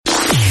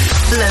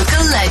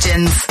Local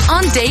legends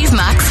on Dave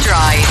Max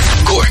Drive.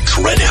 Cork's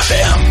Red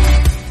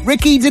FM.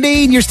 Ricky,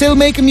 Dineen, you're still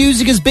making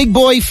music as Big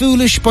Boy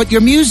Foolish, but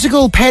your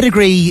musical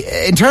pedigree,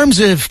 in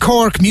terms of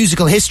Cork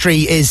musical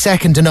history, is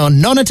second to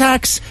none. None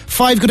Attax,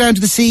 Five Go Down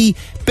to the Sea,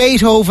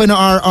 Beethoven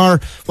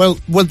are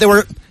they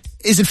were,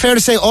 is it fair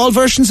to say, all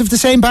versions of the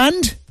same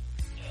band?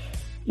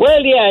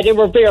 Well, yeah, they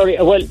were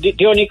very... Well,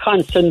 the only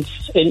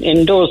constants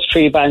in those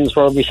three bands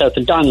were myself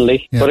and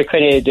Donnelly, but it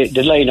kind of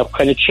the lineup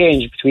kind of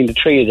changed between the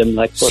three of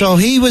them. So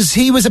he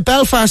was a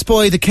Belfast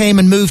boy that came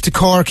and moved to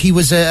Cork. He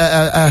was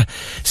a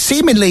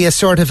seemingly a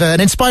sort of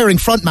an inspiring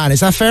frontman. Is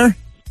that fair?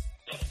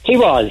 He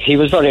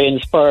was very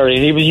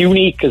inspiring. He was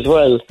unique as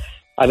well.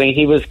 I mean,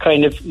 he was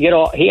kind of,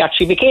 he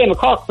actually became a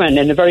Corkman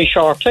in a very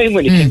short time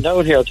when he came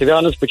down here, to be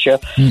honest with you.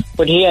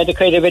 But he had a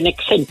kind of an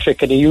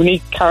eccentric and a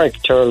unique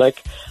character,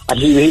 and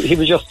he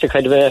was just a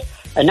kind of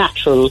a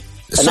natural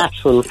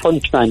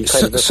frontman.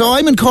 So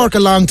I'm in Cork a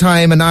long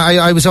time, and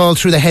I was all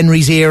through the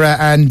Henry's era,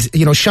 and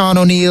Sean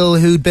O'Neill,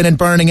 who'd been in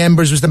Burning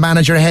Embers, was the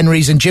manager of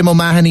Henry's, and Jim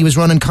O'Mahony was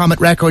running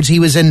Comet Records. He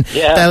was in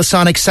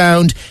Belsonic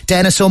Sound.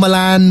 Dennis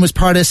O'Malan was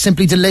part of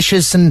Simply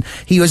Delicious, and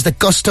he was the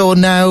Gusto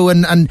now,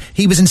 and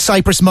he was in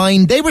Cypress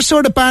Mine. They were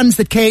sort of bands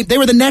that came. They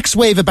were the next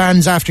wave of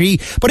bands after he.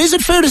 But is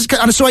it fair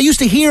to? And so I used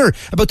to hear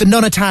about the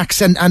Nun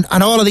Attax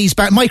and all of these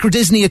bands, Micro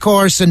Disney, of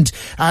course, and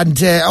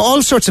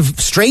all sorts of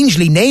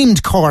strangely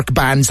named Cork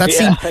bands.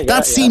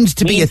 That seemed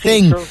to be a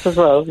thing. As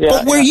well.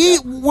 But were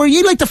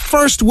you like the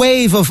first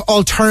wave of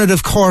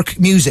alternative Cork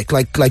music,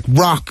 like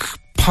rock,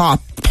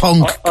 pop,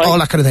 punk, all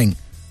that kind of thing?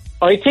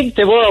 I think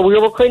they were. We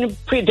were kind of...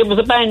 there was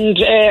a band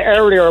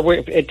earlier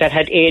that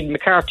had Aidan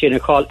McCarthy in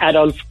it called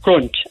Adolf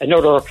Grunt,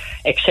 another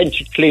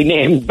eccentrically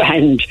named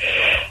band.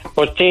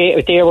 But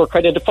they were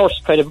kind of the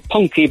first kind of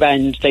punky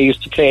band they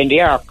used to play in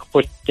the Arc.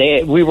 But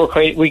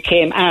we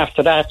came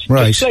after that,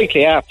 right.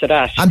 Slightly after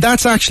that. And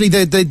that's actually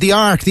the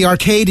Arc, the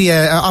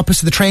Arcadia,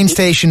 opposite the train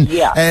station.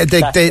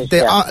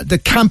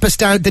 The campus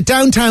the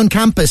downtown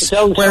campus,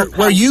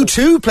 where you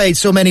too played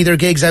so many of their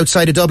gigs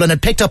outside of Dublin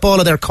and picked up all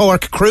of their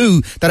Cork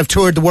crew that have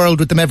toured the world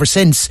with them ever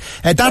since.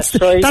 That's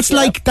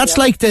like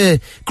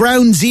the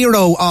ground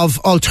zero of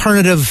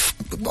alternative,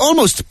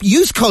 almost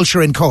youth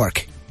culture in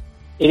Cork.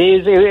 It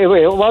is. It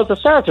was the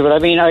start of it. I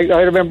mean,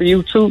 I remember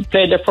you two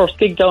played their first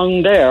gig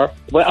down there.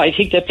 Well, I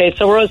think they played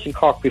somewhere else in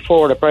Cork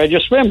before that, but I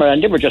just remember,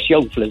 and they were just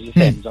young fellas, the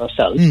same as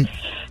ourselves.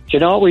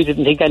 We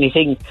didn't think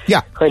anything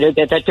kind of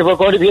that they were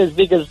going to be as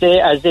big as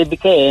they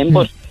became.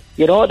 But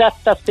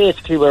that's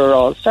basically where it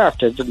all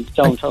started, in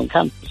downtown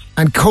campus.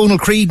 And Conal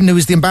Creedon, who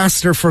was the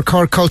ambassador for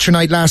Cork Culture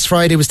Night last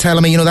Friday, was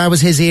telling me, that was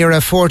his era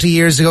 40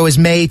 years ago, his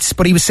mates.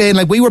 But he was saying,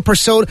 we were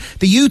the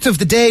youth of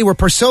the day were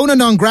persona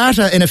non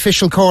grata in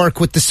official Cork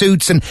with the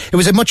suits, and it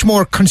was a much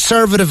more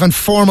conservative and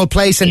formal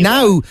place. And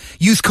now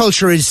youth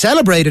culture is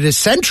celebrated as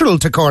central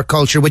to Cork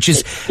culture, which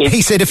is,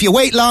 he said, if you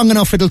wait long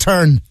enough, it'll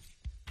turn.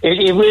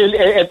 It will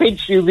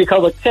eventually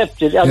become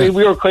accepted. I mean,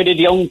 we were kind of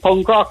the young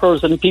punk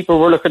rockers, and people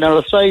were looking at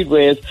us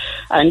sideways.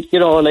 And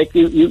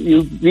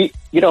we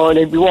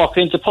walk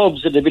into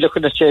pubs and they'd be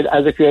looking at you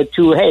as if you had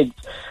two heads.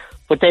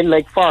 But then,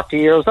 40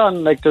 years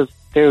on,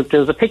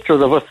 there's a picture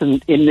of us in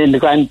the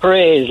Grand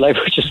Parade,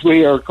 which is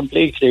weird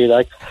completely.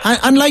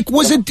 And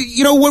was it,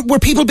 were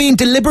people being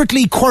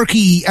deliberately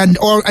quirky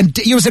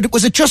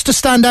was it just to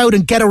stand out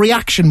and get a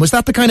reaction? Was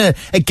that the kind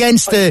of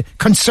against the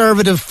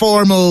conservative,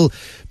 formal,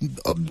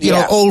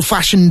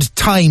 old-fashioned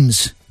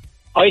times?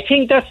 I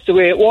think that's the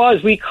way it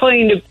was. We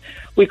kind of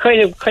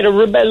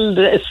rebelled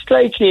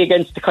slightly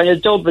against the kind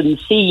of Dublin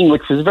scene,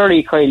 which was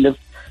very kind of,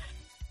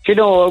 it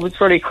was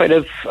very kind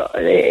of...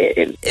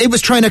 it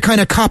was trying to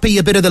kind of copy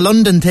a bit of the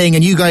London thing,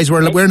 and you guys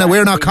were, we're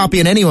not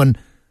copying anyone.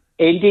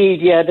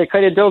 Indeed, yeah, the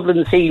kind of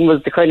Dublin scene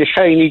was the kind of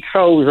shiny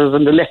trousers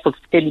and the leopard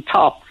skin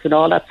tops and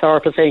all that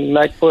sort of thing,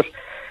 but,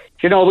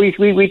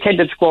 we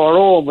tended to go our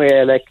own way,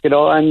 and, I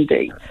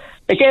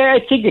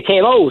think it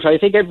came out. I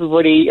think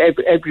everybody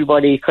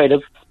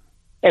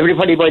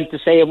went the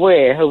same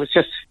way. It was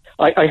just...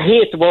 I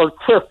hate the word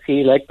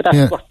quirky, but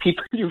that's what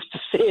people used to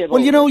say.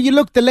 Well, you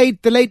look the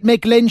late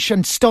Mick Lynch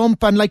and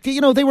Stump, and they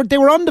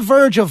were on the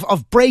verge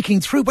of breaking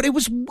through. But it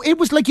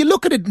was like you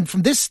look at it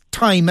from this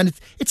time, and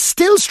it's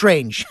still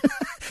strange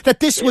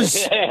that this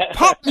was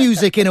pop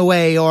music in a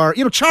way, or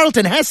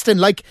Charlton Heston.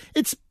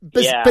 It's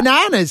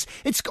bananas.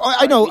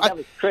 I know. That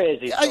was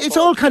crazy. It's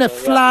all kind of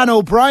Flann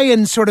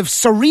O'Brien sort of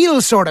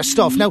surreal sort of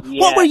stuff. Now,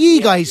 what were you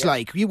guys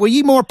like? Were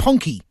you more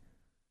punky?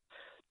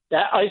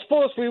 I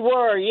suppose we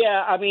were,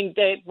 yeah. I mean,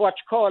 what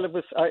you call it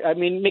was,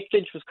 Mick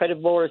Lynch was kind of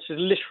more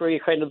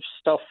literary kind of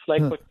stuff,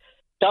 but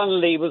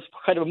Donnelly was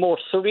kind of more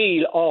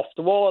surreal,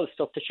 off-the-wall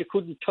stuff that you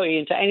couldn't tie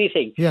into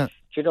anything. Yeah.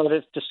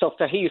 The stuff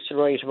that he used to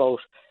write about.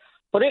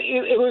 But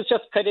it was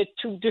just kind of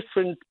two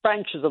different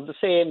branches of the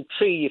same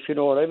tree, if you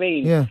know what I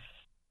mean. Yeah.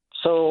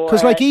 So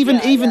because even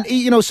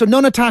so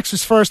none of Attax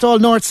was first, all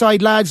North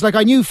Side lads. Like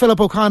I knew Philip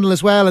O'Connell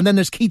as well, and then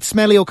there's Keith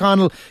Smelly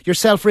O'Connell,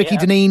 yourself, Ricky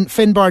Dineen,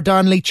 Finbar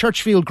Donnelly,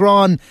 Churchfield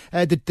Grawn,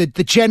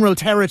 the general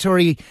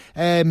territory.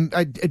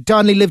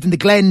 Donnelly lived in the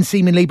Glen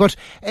seemingly, but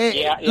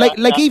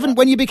even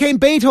when you became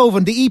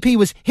Beethoven, the EP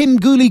was Him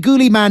Gooly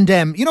Gooly Man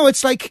Dem. You know,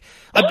 it's like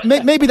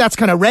maybe that's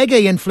kind of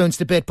reggae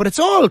influenced a bit, but it's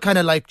all kind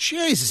of like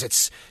Jesus,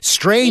 it's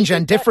strange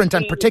and different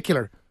and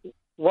particular.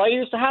 What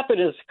used to happen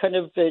is kind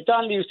of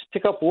Donnelly used to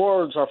pick up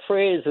words or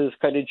phrases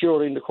kind of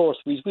during the course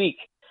of his week,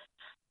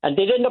 and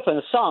they'd end up in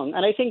a song.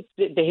 And I think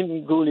the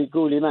Him Gooly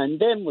Gooly Man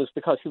Dem was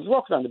because he was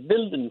working on the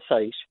building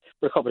site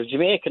with a couple of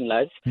Jamaican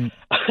lads. And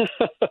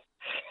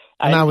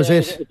that was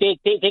it.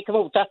 They come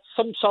up with that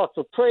some sort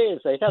of praise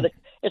like that.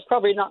 It's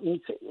probably not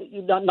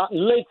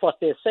like what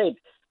they said,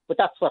 but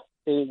that's what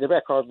the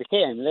record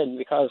became then,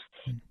 because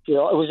it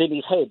was in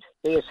his head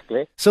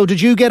basically. So did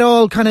you get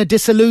all kind of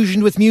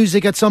disillusioned with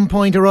music at some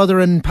point or other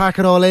and pack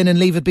it all in and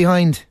leave it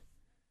behind?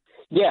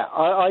 Yeah,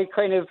 I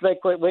kind of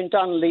like when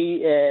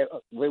Donnelly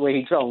when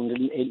he drowned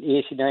in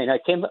 '89, I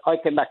came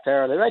back to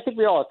Ireland. I think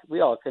we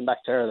all came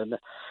back to Ireland.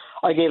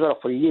 I gave it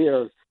up for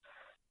years.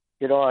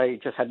 I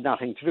just had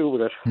nothing to do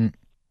with it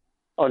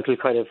until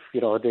kind of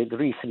the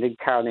recent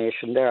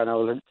incarnation there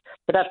now.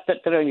 But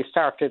that only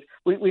started.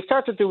 We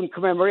started doing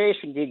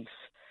commemoration gigs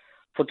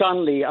for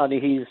Donnelly on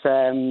his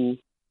on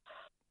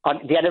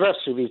the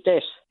anniversary of his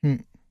death,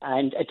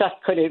 and that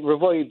kind of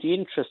revived the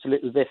interest a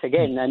little bit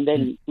again. And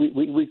then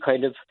we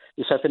kind of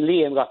myself and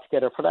Liam got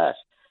together for that,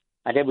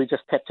 and then we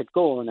just kept it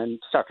going and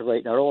started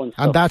writing our own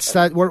stuff. And that's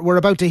that. We're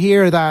about to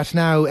hear that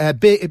now.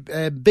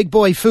 Big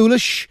Boy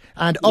Foolish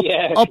and up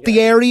the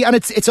Airy, and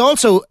it's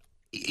also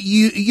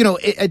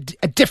a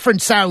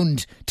different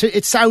sound.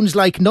 It sounds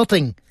like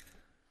nothing.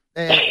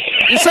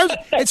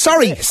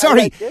 Sorry.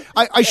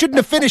 I shouldn't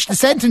have finished the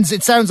sentence.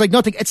 It sounds like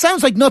nothing. It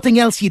sounds like nothing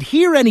else you'd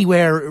hear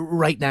anywhere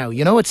right now.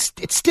 It's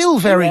still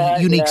very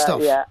unique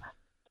stuff. Yeah.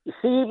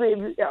 See,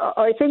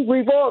 I think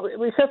we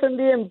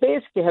certainly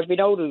basically have been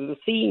out of the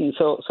scene,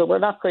 so we're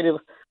not kind of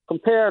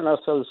comparing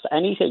ourselves to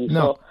anything.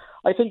 No. So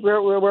I think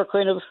we're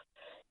kind of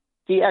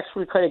the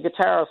actual kind of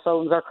guitar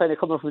sounds are kind of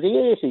coming from the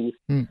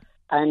 80s.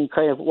 And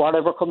kind of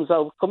whatever comes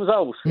out.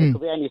 It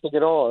could be anything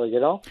at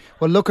all,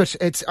 Well, look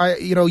it's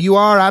you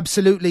are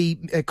absolutely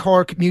a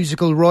Cork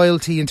musical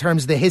royalty in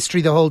terms of the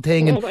history, the whole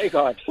thing. And, oh my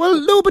God!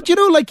 Well, no, but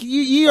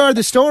you are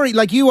the story.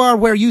 Like you are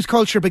where youth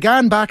culture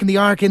began back in the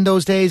Arc in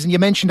those days. And you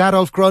mentioned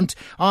Adolph Grunt,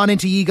 on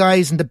into you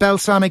guys and the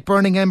Belsonic,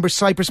 Burning Embers,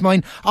 Cypress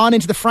Mine, on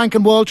into the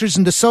Franken Walters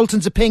and the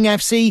Sultans of Ping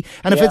FC.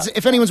 And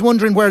if anyone's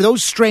wondering where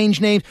those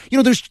strange names,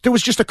 there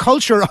was just a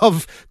culture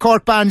of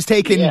Cork bands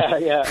taking.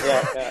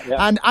 Yeah.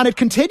 And it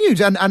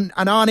continued. And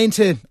on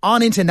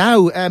into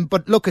now.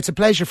 But look, it's a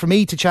pleasure for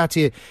me to chat to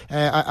you.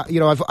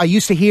 I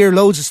used to hear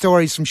loads of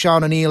stories from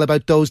Sean O'Neill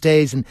about those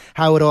days and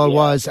how it all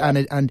was.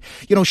 Yeah. And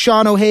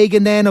Sean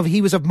O'Hagan then,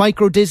 he was of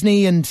Micro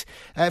Disney and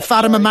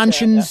Fatima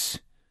Mansions. Yeah.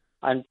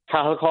 And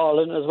Cathal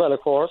Collin as well,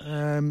 of course.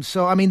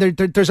 So, I mean,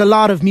 there's a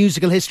lot of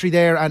musical history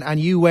there, and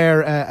you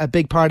were a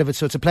big part of it,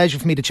 so it's a pleasure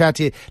for me to chat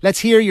to you. Let's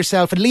hear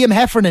yourself. And Liam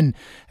Heffernan,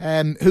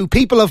 who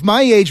people of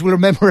my age will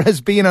remember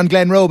as being on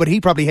Glen Roe, but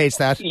he probably hates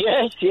that.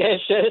 Yes.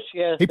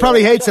 He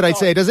probably hates it, I'd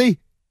say, does he?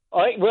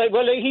 We'll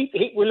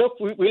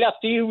have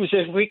to use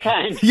it if we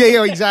can.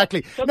 Yeah,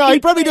 exactly. No, he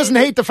probably doesn't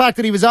hate the fact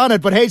that he was on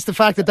it, but hates the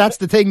fact that that's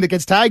the thing that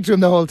gets tagged to him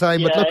the whole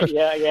time. But look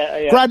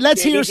yeah. Grant,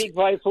 let's hear... Big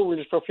Boy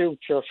Foolish for future.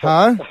 So.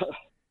 Huh?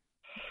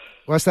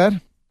 What's that?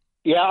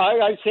 Yeah,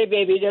 I'd say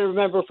maybe they'll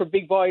remember for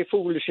Big Boy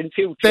Foolish in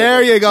future.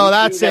 There you go,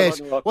 that's it.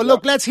 Well,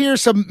 look, let's hear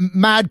some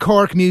mad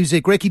Cork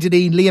music. Ricky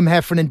Dineen, Liam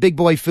Heffernan, Big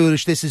Boy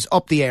Foolish. This is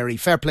Up the Airy.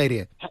 Fair play to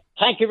you.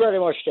 Thank you very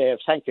much, Dave.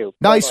 Thank you.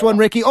 Nice one,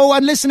 Ricky. Oh,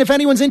 and listen, if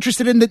anyone's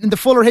interested in the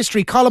fuller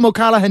history, Colm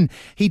O'Callaghan,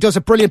 he does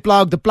a brilliant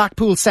blog, the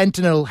Blackpool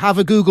Sentinel. Have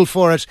a Google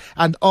for it,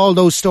 and all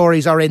those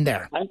stories are in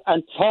there.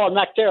 And Paul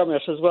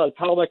McDermott as well.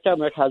 Paul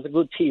McDermott has a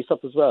good piece up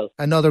as well.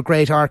 Another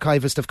great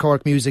archivist of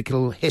Cork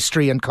musical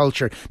history and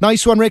culture.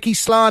 Nice one, Ricky.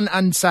 Slán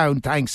and sound. Thanks.